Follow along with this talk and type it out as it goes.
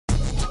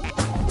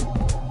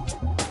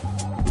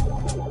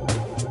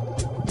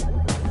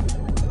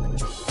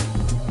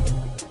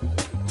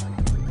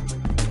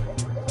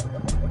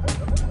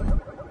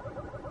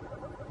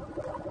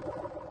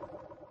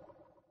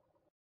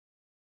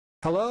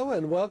Hello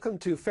and welcome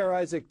to Fair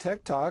Isaac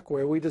Tech Talk,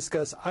 where we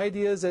discuss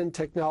ideas and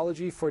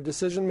technology for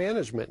decision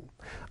management.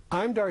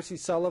 I'm Darcy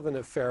Sullivan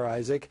of Fair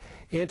Isaac,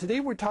 and today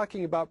we're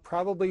talking about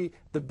probably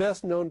the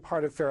best known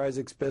part of Fair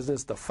Isaac's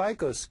business, the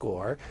FICO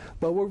score,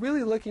 but we're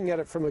really looking at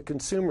it from a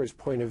consumer's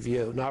point of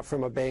view, not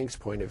from a bank's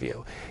point of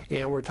view.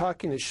 And we're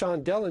talking to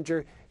Sean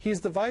Dellinger. He's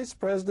the Vice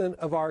President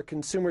of our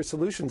Consumer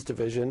Solutions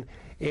Division,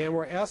 and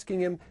we're asking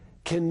him,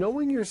 can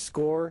knowing your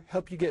score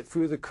help you get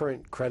through the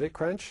current credit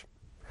crunch?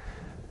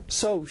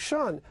 So,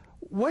 Sean,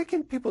 what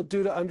can people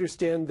do to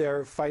understand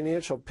their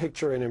financial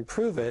picture and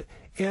improve it,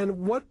 and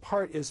what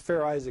part is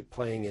Fair Isaac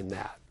playing in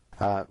that?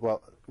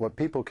 Well, what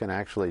people can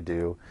actually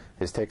do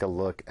is take a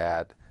look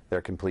at their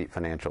complete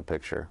financial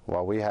picture.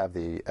 While we have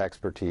the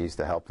expertise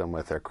to help them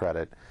with their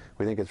credit,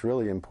 we think it's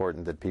really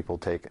important that people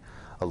take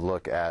a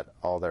look at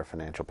all their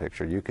financial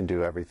picture. You can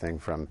do everything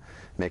from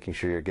making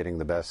sure you're getting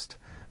the best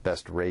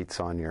rates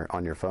on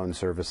your phone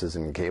services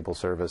and cable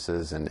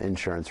services and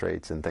insurance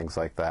rates and things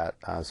like that.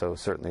 So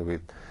certainly we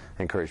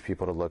encourage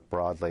people to look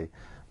broadly.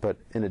 But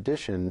in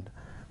addition,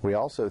 we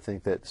also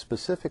think that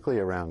specifically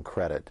around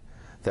credit,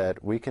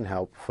 that we can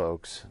help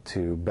folks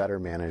to better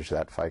manage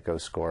that FICO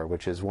score,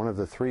 which is one of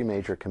the three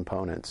major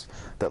components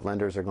that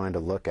lenders are going to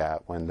look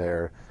at when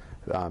they're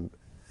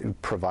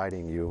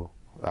providing you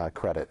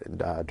credit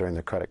during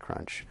the credit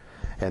crunch.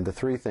 And the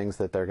three things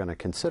that they're going to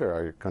consider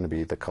are going to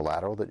be the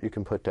collateral that you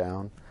can put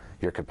down,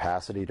 your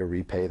capacity to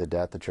repay the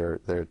debt that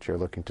you're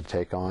looking to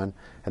take on,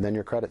 and then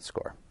your credit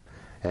score.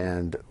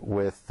 And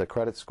with the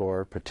credit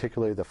score,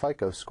 particularly the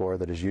FICO score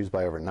that is used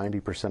by over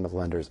 90% of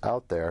lenders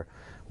out there,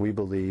 we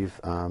believe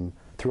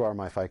through our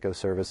MyFICO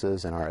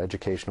services and our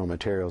educational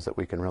materials that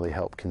we can really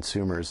help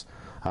consumers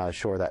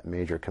shore that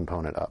major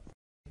component up.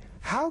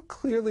 How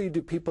clearly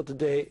do people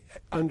today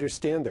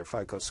understand their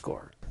FICO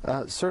score?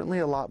 Certainly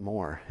a lot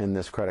more in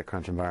this credit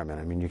crunch environment.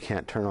 I mean, you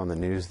can't turn on the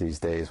news these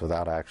days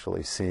without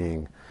actually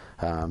seeing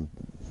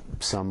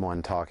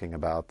someone talking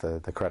about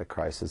the credit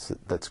crisis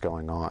that's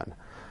going on.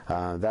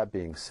 That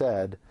being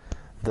said,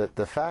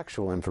 the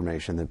factual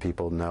information that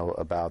people know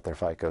about their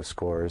FICO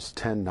scores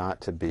tend not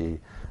to be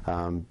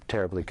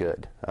terribly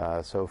good.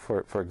 So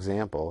for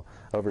example,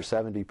 over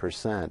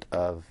 70%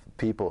 of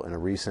people in a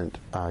recent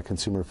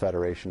Consumer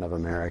Federation of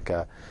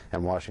America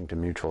and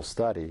Washington Mutual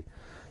study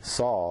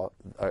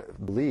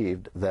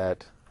believed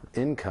that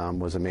income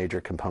was a major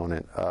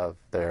component of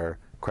their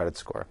credit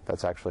score.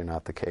 That's actually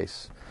not the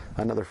case.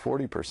 Another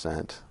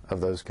 40%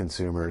 of those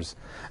consumers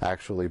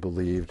actually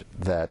believed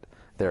that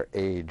their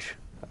age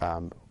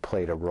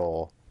played a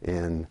role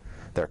in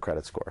their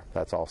credit score.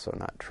 That's also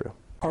not true.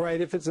 All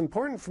right, if it's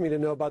important for me to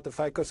know about the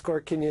FICO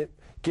score, can you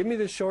give me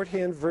the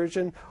shorthand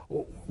version?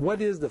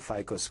 What is the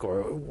FICO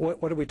score?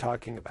 What are we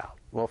talking about?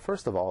 Well,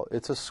 first of all,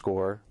 it's a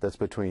score that's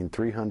between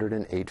 300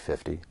 and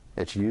 850.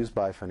 It's used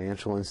by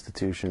financial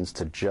institutions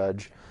to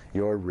judge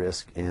your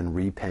risk in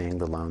repaying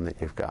the loan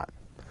that you've got.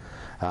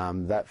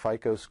 That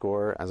FICO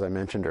score, as I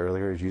mentioned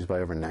earlier, is used by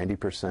over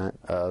 90%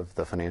 of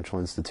the financial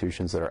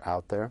institutions that are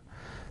out there.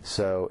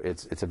 So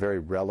it's a very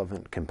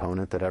relevant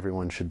component that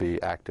everyone should be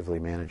actively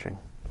managing.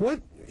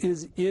 What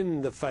is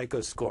in the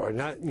FICO score?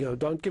 Not,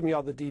 don't give me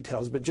all the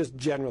details, but just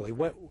generally,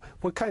 what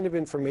kind of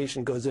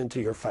information goes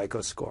into your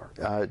FICO score?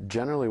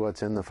 Generally,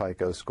 what's in the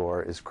FICO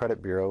score is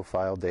credit bureau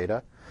file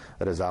data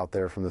that is out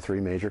there from the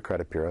three major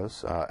credit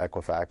bureaus,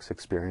 Equifax,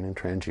 Experian, and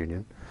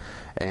TransUnion.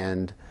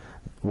 And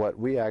what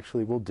we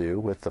actually will do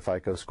with the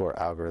FICO score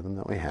algorithm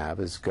that we have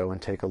is go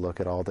and take a look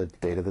at all the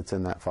data that's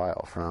in that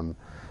file, from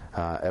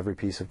every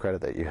piece of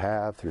credit that you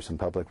have through some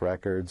public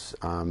records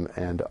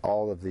and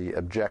all of the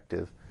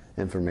objective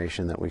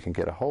information that we can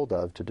get a hold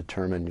of to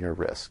determine your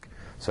risk.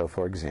 So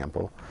for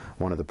example,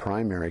 one of the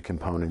primary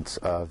components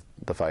of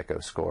the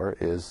FICO score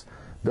is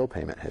bill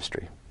payment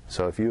history.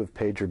 So if you have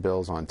paid your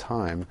bills on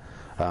time,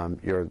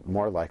 you're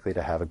more likely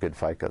to have a good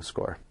FICO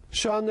score.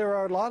 Sean, there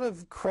are a lot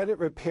of credit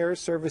repair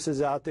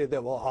services out there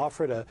that will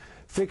offer to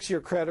fix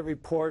your credit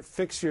report,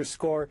 fix your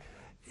score.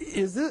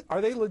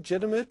 Are they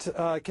legitimate?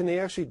 Can they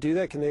actually do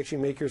that? Can they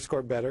actually make your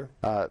score better?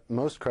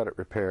 Most credit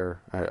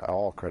repair,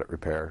 all credit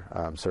repair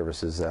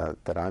services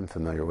that I'm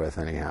familiar with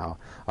anyhow,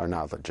 are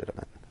not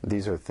legitimate.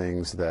 These are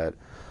things that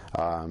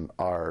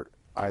are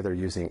either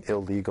using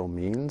illegal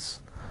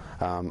means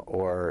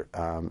or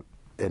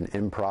an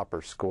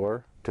improper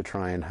score to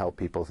try and help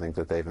people think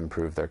that they've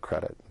improved their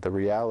credit. The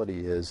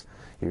reality is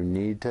you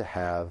need to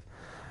have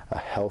a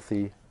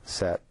healthy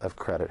set of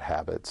credit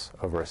habits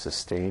over a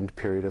sustained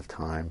period of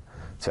time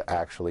to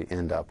actually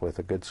end up with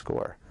a good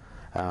score.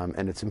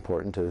 And it's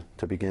important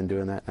to begin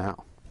doing that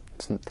now.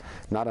 It's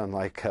not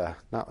unlike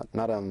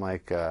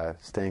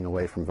staying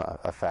away from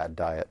a fad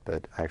diet,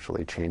 but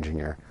actually changing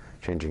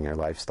your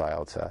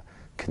lifestyle to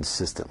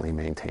consistently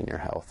maintain your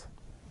health.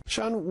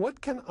 Sean,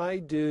 what can I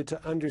do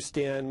to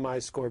understand my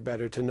score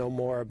better, to know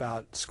more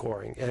about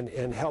scoring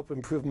and help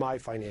improve my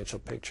financial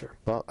picture?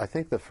 Well, I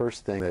think the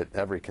first thing that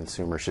every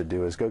consumer should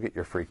do is go get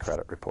your free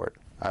credit report.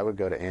 I would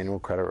go to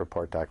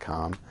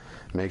annualcreditreport.com,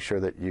 make sure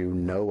that you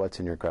know what's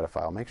in your credit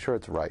file, make sure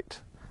it's right,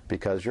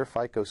 because your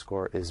FICO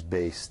score is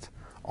based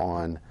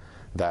on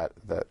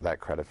that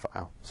credit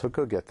file. So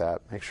go get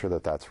that, make sure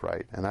that that's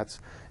right. And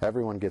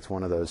everyone gets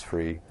one of those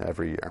free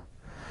every year.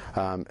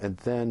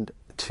 And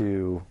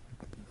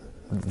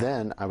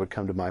then I would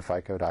come to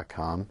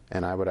myfico.com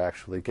and I would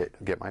actually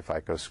get my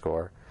FICO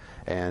score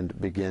and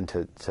begin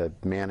to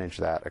manage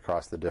that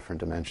across the different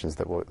dimensions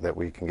that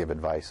we can give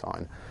advice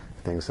on.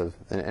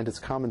 And it's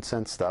common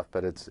sense stuff,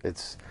 but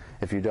it's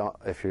if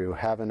you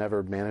haven't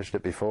ever managed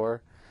it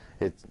before,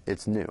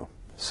 it's new.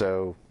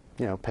 So,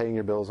 paying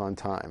your bills on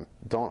time.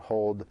 Don't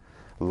hold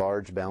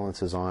large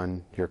balances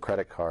on your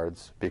credit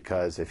cards,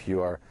 because if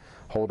you are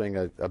holding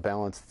a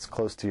balance that's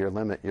close to your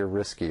limit, you're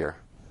riskier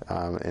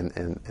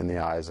in the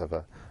eyes of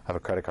a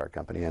credit card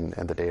company, and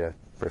the data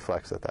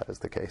reflects that is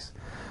the case.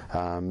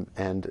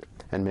 And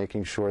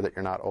making sure that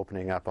you're not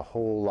opening up a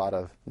whole lot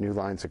of new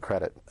lines of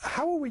credit.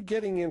 How are we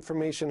getting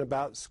information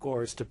about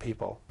scores to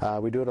people?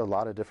 We do it a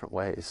lot of different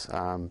ways.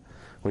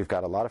 We've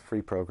got a lot of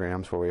free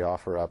programs where we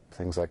offer up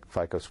things like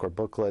FICO score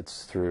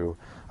booklets through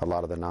a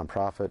lot of the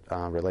nonprofit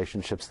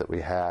relationships that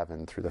we have,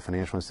 and through the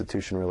financial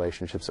institution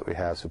relationships that we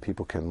have, so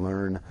people can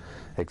learn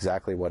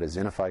exactly what is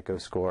in a FICO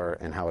score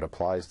and how it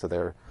applies to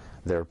their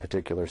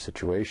particular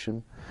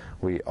situation.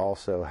 We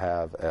also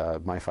have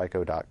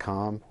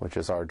myfico.com, which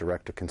is our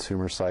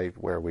direct-to-consumer site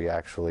where we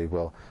actually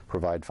will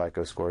provide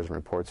FICO scores and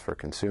reports for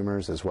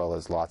consumers, as well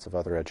as lots of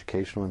other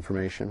educational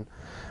information.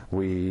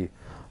 We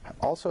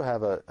also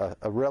have a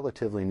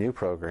relatively new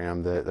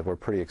program that we're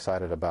pretty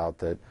excited about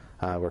that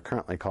we're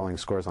currently calling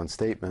Scores on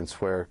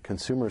Statements, where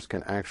consumers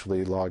can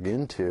actually log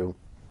into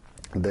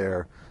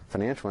their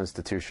financial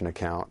institution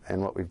account, and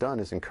what we've done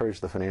is encourage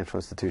the financial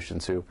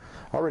institutions who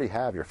already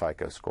have your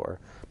FICO score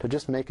to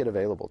just make it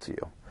available to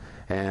you.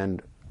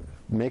 And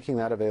making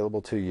that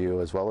available to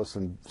you, as well as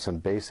some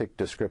basic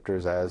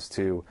descriptors as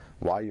to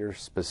why your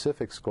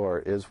specific score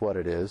is what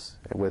it is,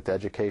 with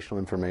educational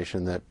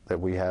information that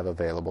we have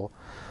available,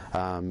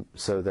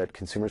 so that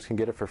consumers can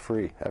get it for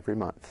free every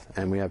month.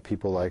 And we have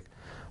people like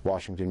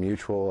Washington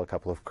Mutual, a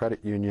couple of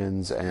credit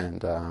unions,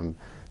 and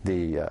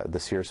the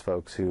Sears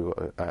folks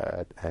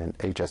and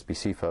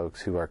HSBC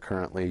folks who are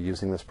currently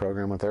using this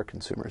program with their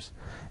consumers.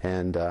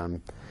 And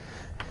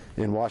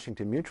in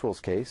Washington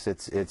Mutual's case,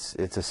 it's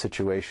a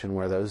situation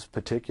where those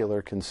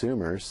particular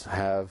consumers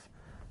have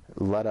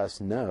let us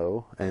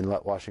know and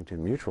let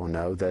Washington Mutual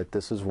know that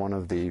this is one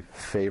of the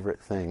favorite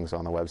things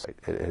on the website.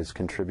 It has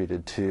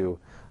contributed to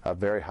a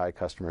very high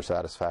customer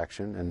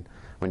satisfaction, and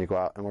when you go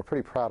out, and we're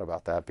pretty proud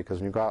about that, because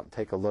when you go out and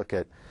take a look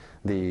at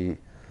the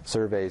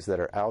surveys that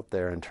are out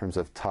there in terms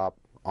of top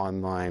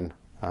online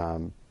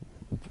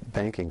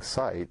banking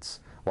sites,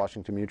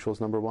 Washington Mutual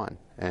is number one,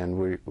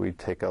 and we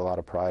take a lot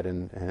of pride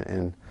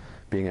in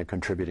being a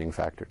contributing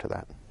factor to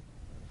that.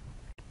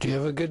 Do you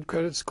have a good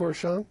credit score,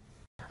 Sean?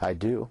 I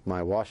do.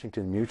 My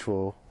Washington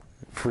Mutual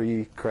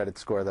free credit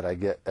score that I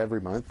get every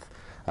month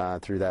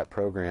through that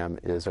program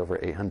is over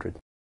 800.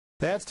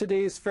 That's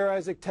today's Fair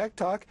Isaac Tech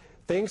Talk.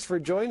 Thanks for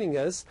joining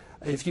us.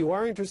 If you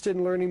are interested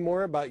in learning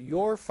more about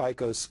your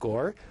FICO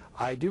score,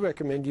 I do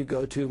recommend you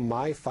go to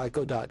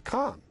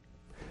myfico.com.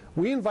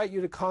 We invite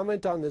you to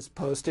comment on this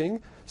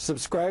posting,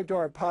 subscribe to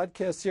our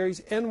podcast series,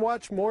 and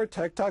watch more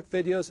Tech Talk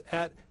videos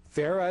at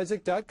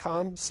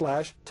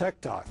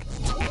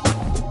fairisaac.com/techtalk.